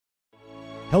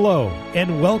Hello,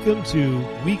 and welcome to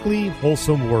Weekly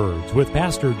Wholesome Words with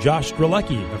Pastor Josh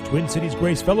Strelecki of Twin Cities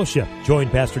Grace Fellowship. Join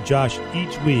Pastor Josh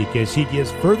each week as he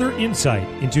gives further insight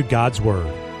into God's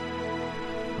Word.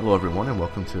 Hello, everyone, and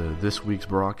welcome to this week's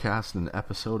broadcast and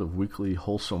episode of Weekly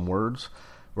Wholesome Words.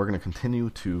 We're going to continue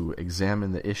to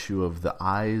examine the issue of the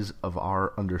eyes of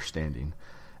our understanding.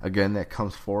 Again, that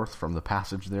comes forth from the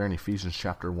passage there in Ephesians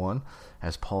chapter 1,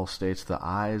 as Paul states, the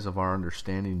eyes of our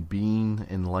understanding being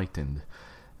enlightened.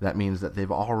 That means that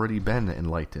they've already been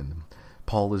enlightened.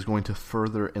 Paul is going to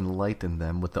further enlighten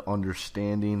them with the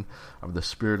understanding of the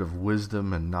spirit of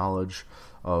wisdom and knowledge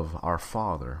of our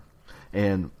Father.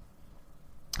 And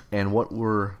what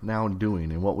we're now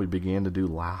doing, and what we began to do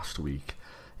last week,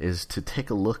 is to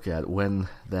take a look at when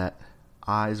that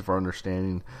eyes of our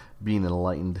understanding being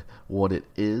enlightened, what it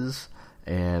is,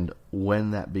 and when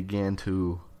that began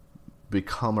to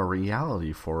become a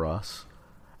reality for us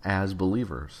as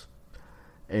believers.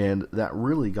 And that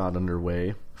really got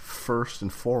underway first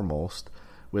and foremost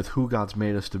with who God's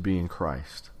made us to be in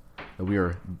Christ. That we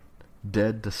are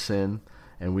dead to sin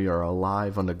and we are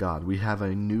alive unto God. We have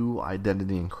a new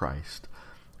identity in Christ.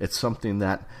 It's something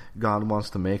that God wants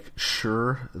to make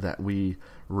sure that we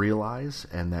realize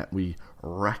and that we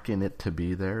reckon it to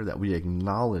be there, that we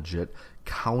acknowledge it,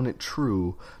 count it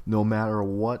true, no matter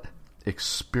what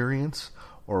experience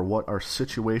or what our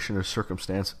situation or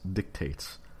circumstance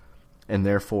dictates. And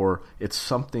therefore, it's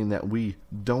something that we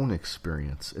don't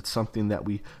experience. It's something that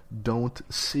we don't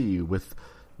see with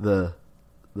the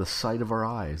sight of our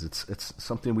eyes. It's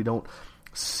something we don't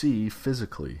see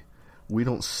physically. We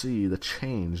don't see the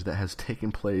change that has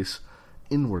taken place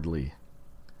inwardly.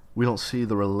 We don't see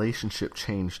the relationship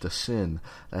change to sin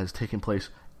that has taken place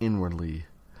inwardly.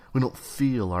 We don't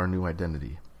feel our new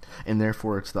identity. And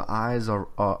therefore, it's the eyes of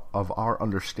our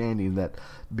understanding that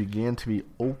began to be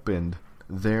opened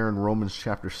there in Romans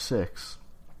chapter 6,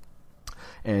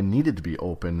 and needed to be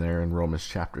open there in Romans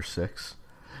chapter 6,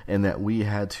 and that we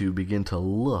had to begin to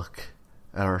look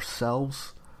at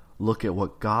ourselves, look at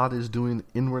what God is doing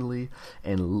inwardly,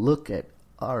 and look at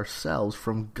ourselves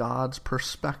from God's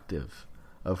perspective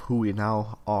of who we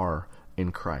now are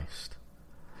in Christ.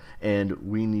 And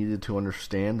we needed to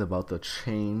understand about the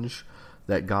change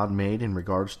that God made in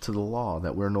regards to the law,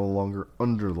 that we're no longer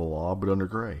under the law, but under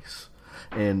grace.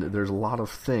 And there's a lot of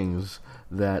things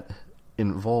that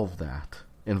involve the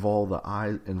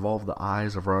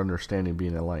eyes of our understanding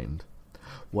being enlightened.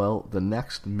 Well, the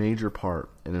next major part,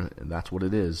 and that's what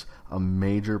it is, a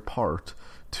major part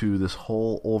to this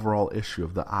whole overall issue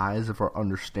of the eyes of our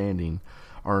understanding,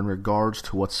 are in regards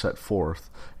to what's set forth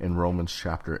in Romans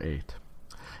chapter 8.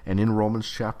 And in Romans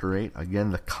chapter 8, again,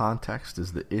 the context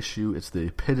is the issue, it's the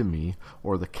epitome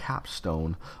or the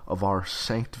capstone of our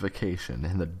sanctification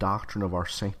and the doctrine of our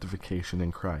sanctification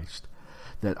in Christ.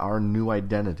 That our new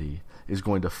identity is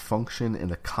going to function in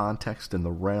the context and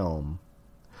the realm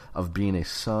of being a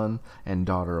son and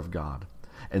daughter of God.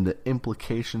 And the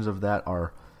implications of that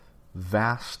are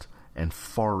vast and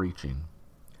far-reaching.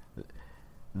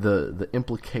 The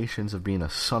implications of being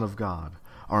a son of God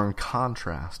are in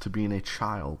contrast to being a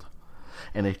child.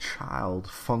 And a child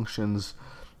functions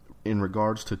in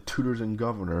regards to tutors and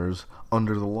governors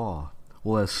under the law.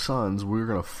 Well, as sons, we're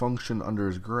going to function under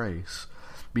His grace,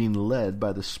 being led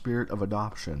by the spirit of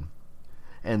adoption.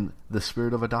 And the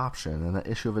spirit of adoption and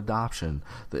the issue of adoption,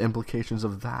 the implications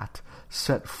of that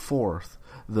set forth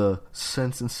the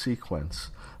sense and sequence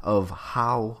of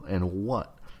how and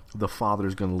what the Father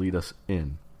is going to lead us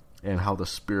in, and how the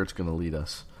Spirit's going to lead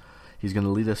us. He's going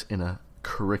to lead us in a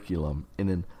curriculum, in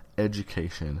an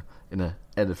education, in an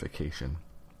edification.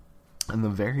 And the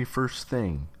very first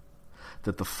thing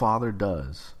that the Father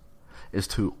does is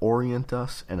to orient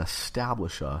us and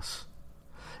establish us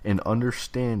in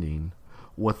understanding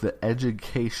what the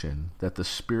education that the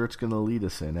Spirit's going to lead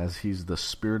us in, as He's the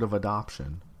Spirit of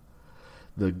adoption,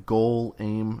 the goal,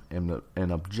 aim,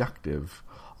 and objective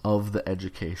of the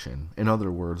education. In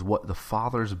other words, what the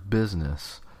Father's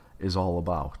business is all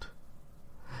about.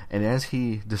 And as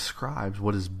He describes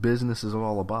what His business is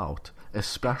all about,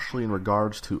 especially in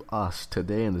regards to us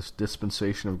today in this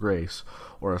dispensation of grace,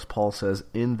 or as Paul says,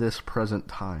 in this present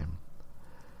time,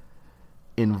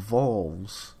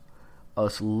 involves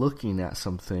us looking at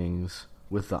some things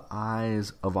with the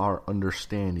eyes of our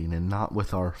understanding and not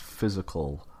with our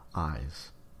physical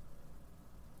eyes.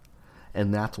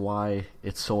 And that's why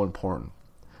it's so important.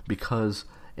 Because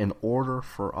in order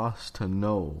for us to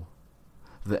know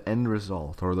the end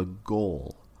result or the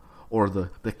goal or the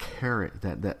carrot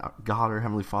that God, our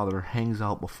Heavenly Father, hangs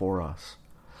out before us,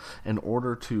 in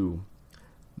order to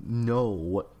know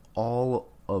what all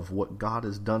of what God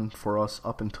has done for us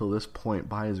up until this point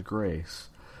by His grace,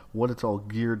 what it's all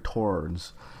geared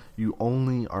towards, you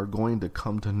only are going to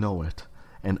come to know it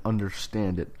and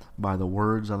understand it by the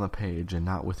words on the page and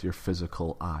not with your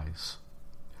physical eyes.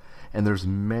 And there's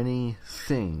many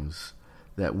things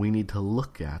that we need to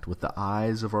look at with the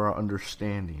eyes of our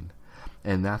understanding.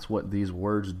 And that's what these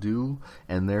words do,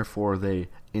 and therefore they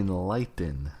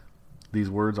enlighten. These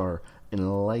words are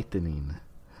enlightening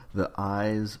the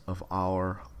eyes of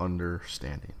our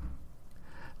understanding.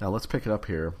 Now let's pick it up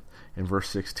here in verse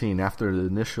 16. After the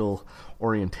initial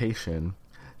orientation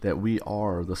that we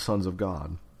are the sons of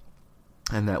God,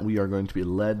 and that we are going to be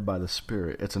led by the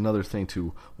Spirit. It's another thing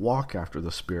to walk after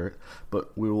the Spirit,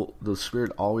 but the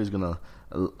Spirit always going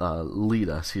to lead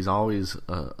us. He's always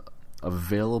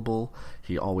available.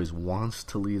 He always wants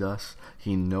to lead us.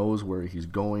 He knows where He's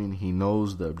going. He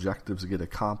knows the objectives get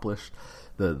accomplished.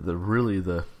 The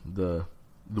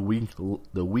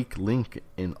weak link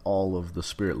in all of the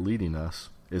Spirit leading us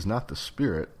is not the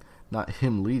Spirit, not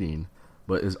Him leading,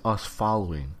 but is us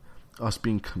following, us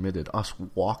being committed, us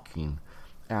walking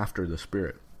after the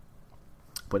Spirit.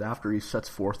 But after He sets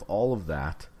forth all of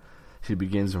that, He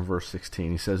begins in verse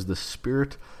 16. He says, "The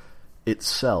Spirit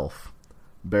itself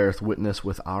beareth witness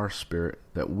with our spirit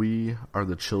that we are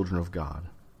the children of God.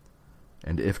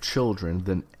 And if children,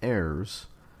 then heirs,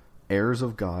 heirs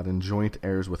of God and joint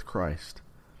heirs with Christ.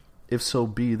 If so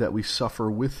be that we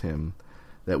suffer with Him,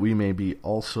 that we may be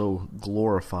also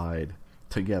glorified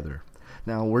together."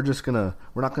 Now, we're not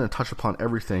gonna touch upon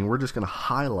everything. We're just gonna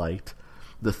highlight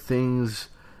the things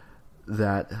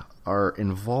that are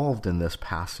involved in this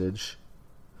passage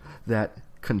that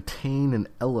contain an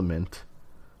element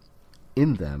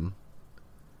in them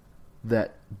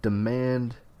that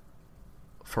demand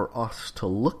for us to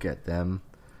look at them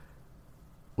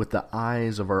with the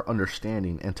eyes of our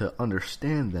understanding and to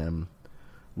understand them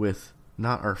with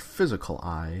not our physical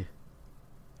eye,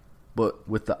 but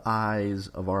with the eyes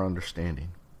of our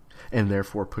understanding, and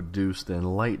therefore produce the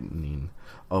enlightening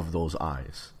of those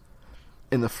eyes.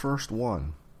 In the first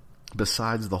one,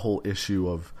 besides the whole issue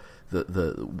of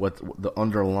the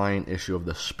underlying issue of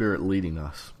the Spirit leading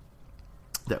us,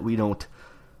 that we don't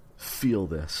feel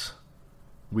this,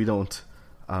 we don't.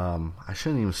 I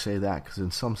shouldn't even say that, because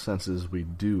in some senses we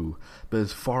do. But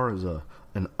as far as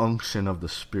an unction of the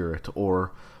Spirit,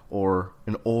 or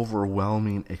an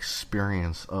overwhelming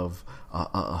experience of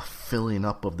a filling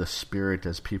up of the Spirit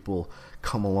as people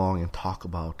come along and talk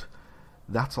about,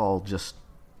 that's all just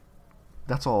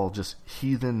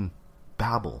heathen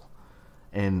babble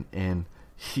and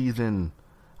heathen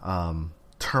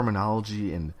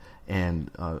terminology and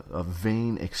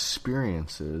vain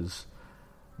experiences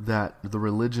that the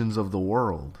religions of the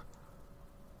world,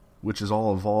 which is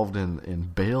all involved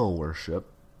in Baal worship,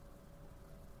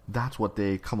 that's what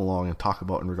they come along and talk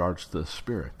about in regards to the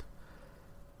Spirit.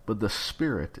 But the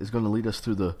Spirit is going to lead us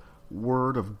through the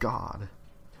Word of God.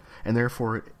 And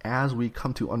therefore, as we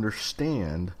come to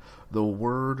understand the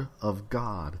Word of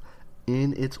God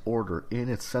in its order, in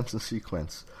its sense and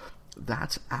sequence,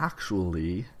 that's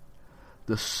actually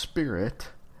the Spirit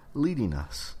leading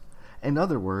us. In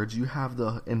other words, you have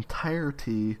the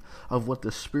entirety of what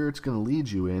the Spirit's going to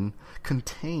lead you in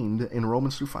contained in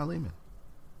Romans through Philemon.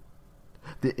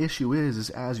 The issue is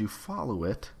as you follow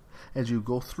it, as you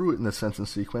go through it in the sense and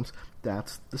sequence,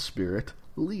 that's the Spirit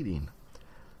leading.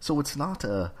 So it's not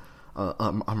a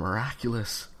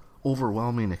miraculous,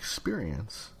 overwhelming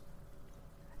experience.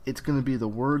 It's going to be the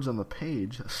words on the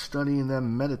page, studying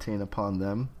them, meditating upon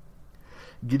them,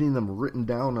 getting them written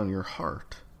down on your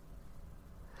heart.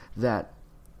 That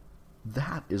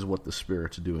is what the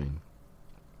Spirit's doing.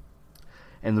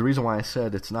 And the reason why I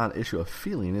said it's not an issue of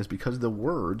feeling is because the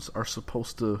words are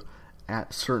supposed to,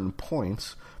 at certain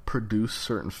points, produce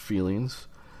certain feelings,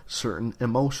 certain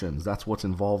emotions. That's what's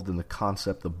involved in the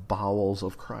concept of bowels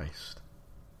of Christ.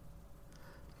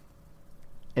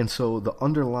 And so the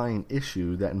underlying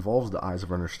issue that involves the eyes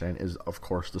of understanding is, of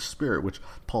course, the Spirit, which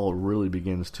Paul really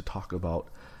begins to talk about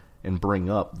and bring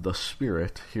up the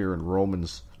Spirit here in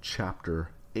Romans chapter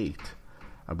 8.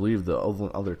 I believe the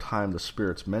other time the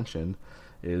Spirit's mentioned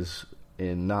is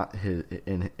in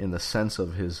the sense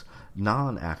of His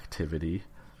non-activity,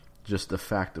 just the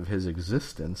fact of His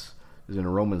existence, is in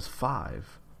Romans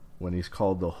 5 when He's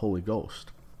called the Holy Ghost.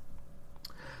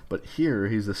 But here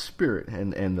He's the Spirit,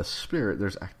 and the Spirit,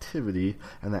 there's activity,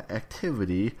 and that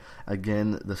activity,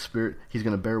 again, the Spirit, He's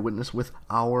going to bear witness with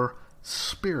our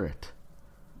spirit.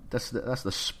 That's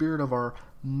the spirit of our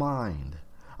mind.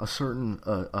 A certain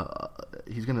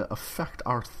He's going to affect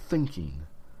our thinking,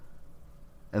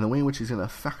 and the way in which He's going to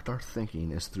affect our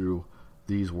thinking is through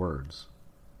these words.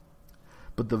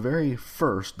 But the very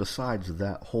first, besides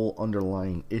that whole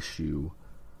underlying issue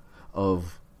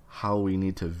of how we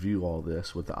need to view all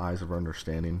this with the eyes of our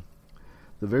understanding,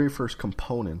 the very first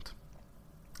component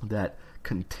that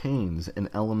contains an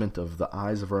element of the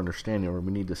eyes of our understanding, or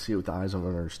we need to see it with the eyes of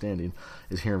our understanding,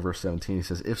 is here in verse 17. He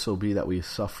says, if so be that we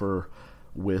suffer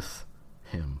with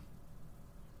him.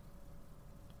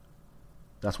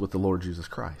 That's with the Lord Jesus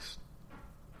Christ.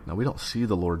 Now, we don't see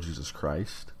the Lord Jesus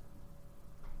Christ.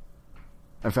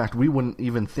 In fact, we wouldn't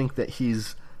even think that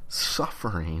he's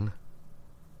suffering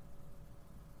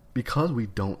because we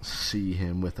don't see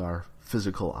him with our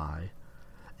physical eye,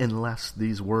 unless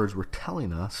these words were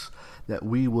telling us that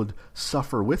we would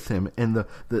suffer with him. And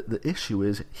the issue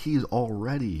is, he's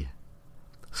already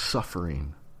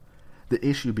suffering. The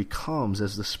issue becomes,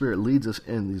 as the Spirit leads us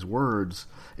in these words,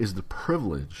 is the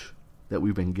privilege that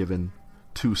we've been given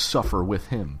to suffer with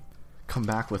him. Come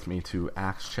back with me to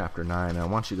Acts chapter 9. I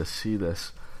want you to see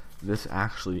this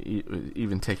actually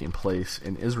even taking place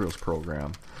in Israel's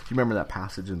program. You remember that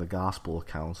passage in the gospel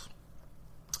accounts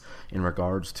in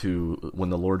regards to when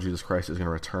the Lord Jesus Christ is going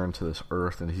to return to this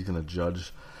earth and he's going to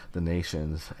judge the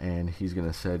nations, and he's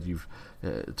going to say,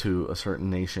 to a certain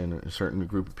nation, a certain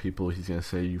group of people, he's going to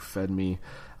say, you fed me,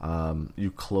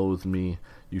 you clothed me,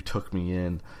 you took me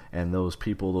in. And those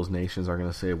people, those nations are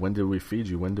going to say, when did we feed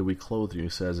you? When did we clothe you? He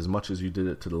says, as much as you did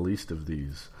it to the least of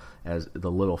these, as the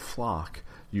little flock,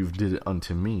 you've did it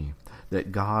unto me.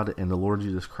 That God and the Lord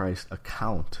Jesus Christ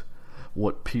account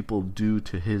what people do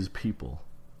to his people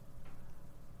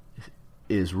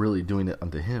is really doing it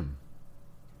unto him.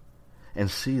 And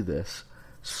see this,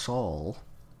 Saul,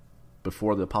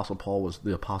 before the Apostle Paul was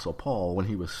the Apostle Paul, when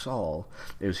he was Saul,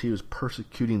 as he was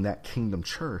persecuting that kingdom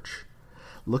church,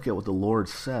 look at what the Lord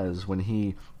says when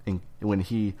he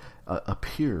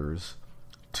appears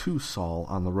to Saul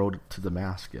on the road to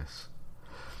Damascus.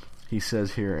 He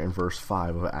says here in verse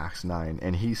 5 of Acts 9,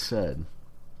 and he said,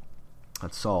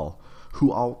 that's Saul,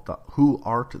 who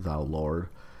art thou, Lord?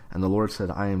 And the Lord said,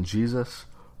 I am Jesus,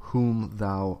 whom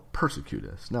thou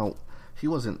persecutest. Now, he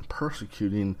wasn't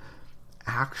persecuting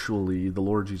actually the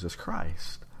Lord Jesus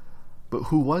Christ, but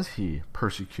who was he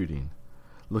persecuting?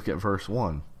 Look at verse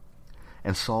 1.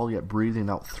 And Saul, yet breathing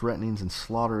out threatenings and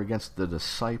slaughter against the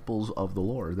disciples of the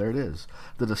Lord. There it is.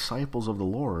 The disciples of the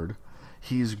Lord,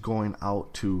 he's going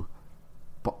out to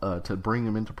bring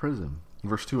him into prison.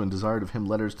 Verse 2, and desired of him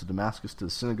letters to Damascus to the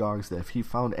synagogues, that if he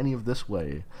found any of this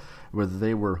way, whether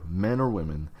they were men or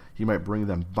women, he might bring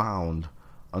them bound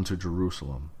unto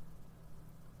Jerusalem.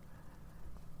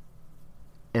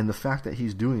 And the fact that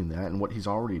he's doing that, and what he's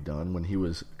already done when he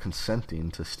was consenting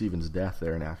to Stephen's death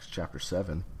there in Acts chapter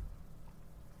 7,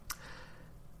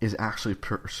 is actually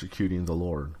persecuting the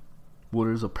Lord. Well,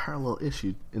 there's a parallel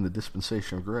issue in the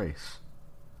dispensation of grace.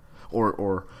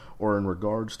 Or in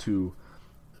regards to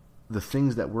the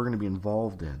things that we're going to be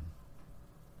involved in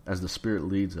as the Spirit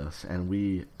leads us, and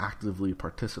we actively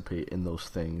participate in those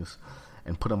things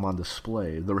and put them on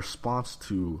display. The response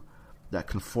to that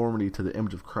conformity to the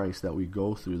image of Christ that we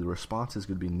go through, the response is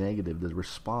going to be negative. The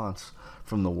response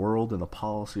from the world and the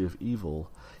policy of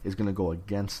evil is going to go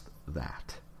against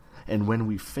that. And when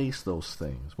we face those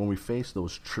things, when we face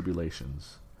those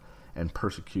tribulations and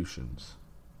persecutions,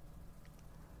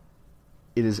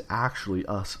 it is actually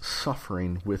us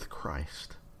suffering with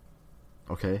Christ.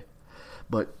 Okay?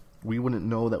 But we wouldn't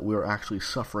know that we're actually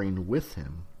suffering with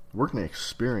him. We're going to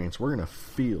experience, we're going to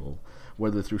feel,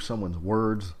 whether through someone's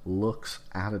words, looks,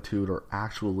 attitude, or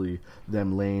actually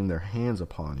them laying their hands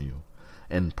upon you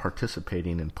and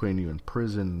participating and putting you in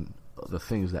prison, the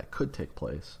things that could take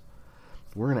place.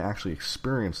 We're going to actually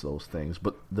experience those things.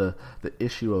 But the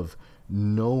issue of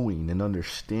knowing and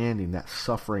understanding that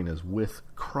suffering is with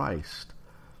Christ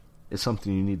is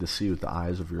something you need to see with the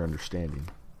eyes of your understanding.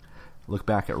 Look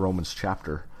back at Romans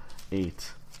chapter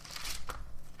 8.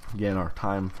 Again, our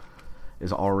time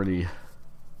is already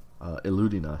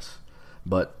eluding us,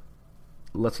 but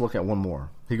let's look at one more.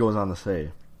 He goes on to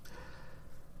say,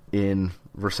 in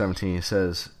verse 17, he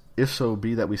says, if so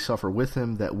be that we suffer with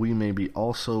him, that we may be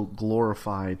also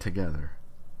glorified together.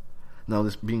 Now,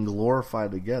 this being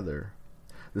glorified together,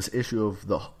 this issue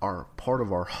of our part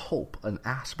of our hope, an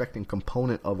aspect and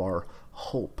component of our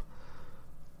hope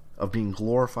of being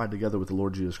glorified together with the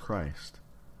Lord Jesus Christ,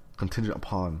 contingent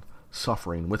upon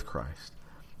suffering with Christ,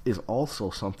 is also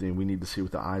something we need to see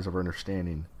with the eyes of our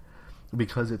understanding,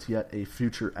 because it's yet a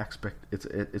future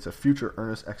it's a future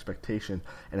earnest expectation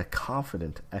and a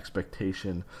confident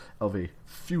expectation of a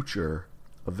future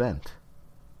event.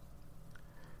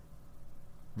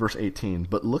 Verse 18,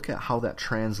 but look at how that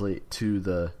translates to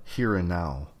the here and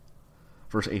now.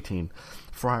 Verse 18,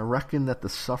 for I reckon that the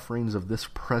sufferings of this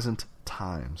present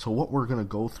time, so what we're going to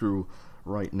go through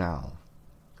right now,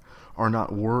 are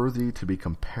not worthy to be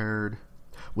compared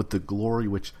with the glory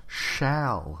which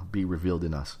shall be revealed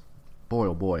in us. Boy,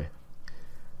 oh boy.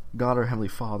 God, our Heavenly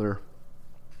Father,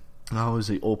 not only is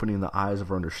He opening the eyes of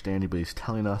our understanding, but He's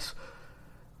telling us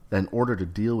that in order to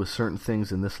deal with certain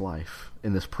things in this life,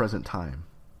 in this present time,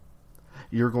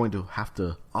 you're going to have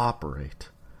to operate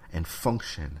and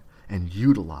function and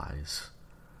utilize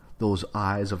those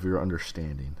eyes of your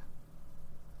understanding.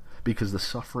 Because the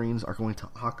sufferings are going to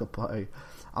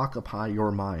occupy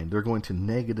your mind. They're going to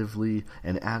negatively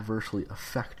and adversely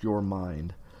affect your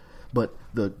mind. But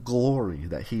the glory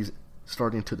that He's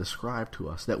starting to describe to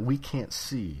us that we can't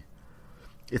see,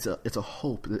 it's a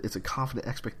hope, it's a confident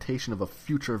expectation of a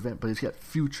future event, but it's yet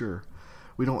future.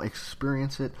 We don't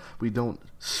experience it, we don't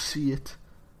see it,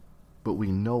 but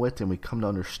we know it and we come to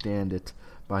understand it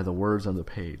by the words on the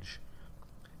page.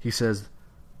 He says,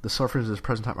 the sufferings of this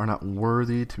present time are not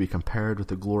worthy to be compared with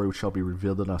the glory which shall be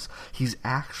revealed in us. He's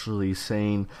actually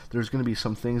saying there's going to be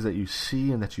some things that you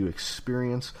see and that you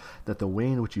experience, that the way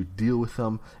in which you deal with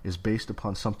them is based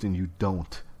upon something you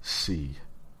don't see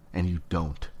and you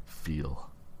don't feel.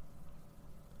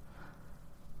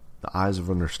 The eyes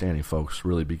of understanding, folks,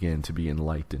 really begin to be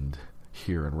enlightened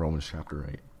here in Romans chapter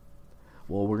 8.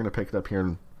 Well, we're going to pick it up here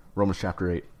in Romans chapter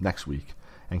 8 next week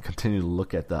and continue to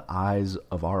look at the eyes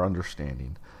of our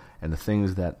understanding and the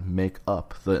things that make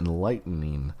up the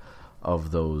enlightening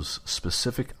of those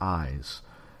specific eyes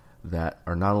that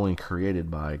are not only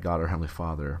created by God our Heavenly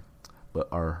Father, but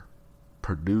are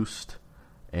produced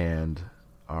and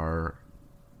are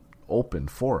opened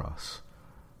for us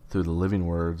through the living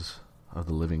words of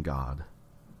the living God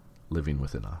living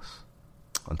within us.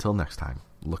 Until next time,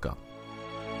 look up.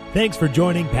 Thanks for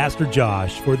joining Pastor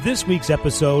Josh for this week's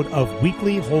episode of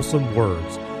Weekly Wholesome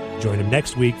Words. Join him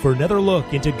next week for another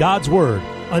look into God's Word.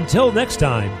 Until next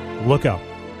time, look up.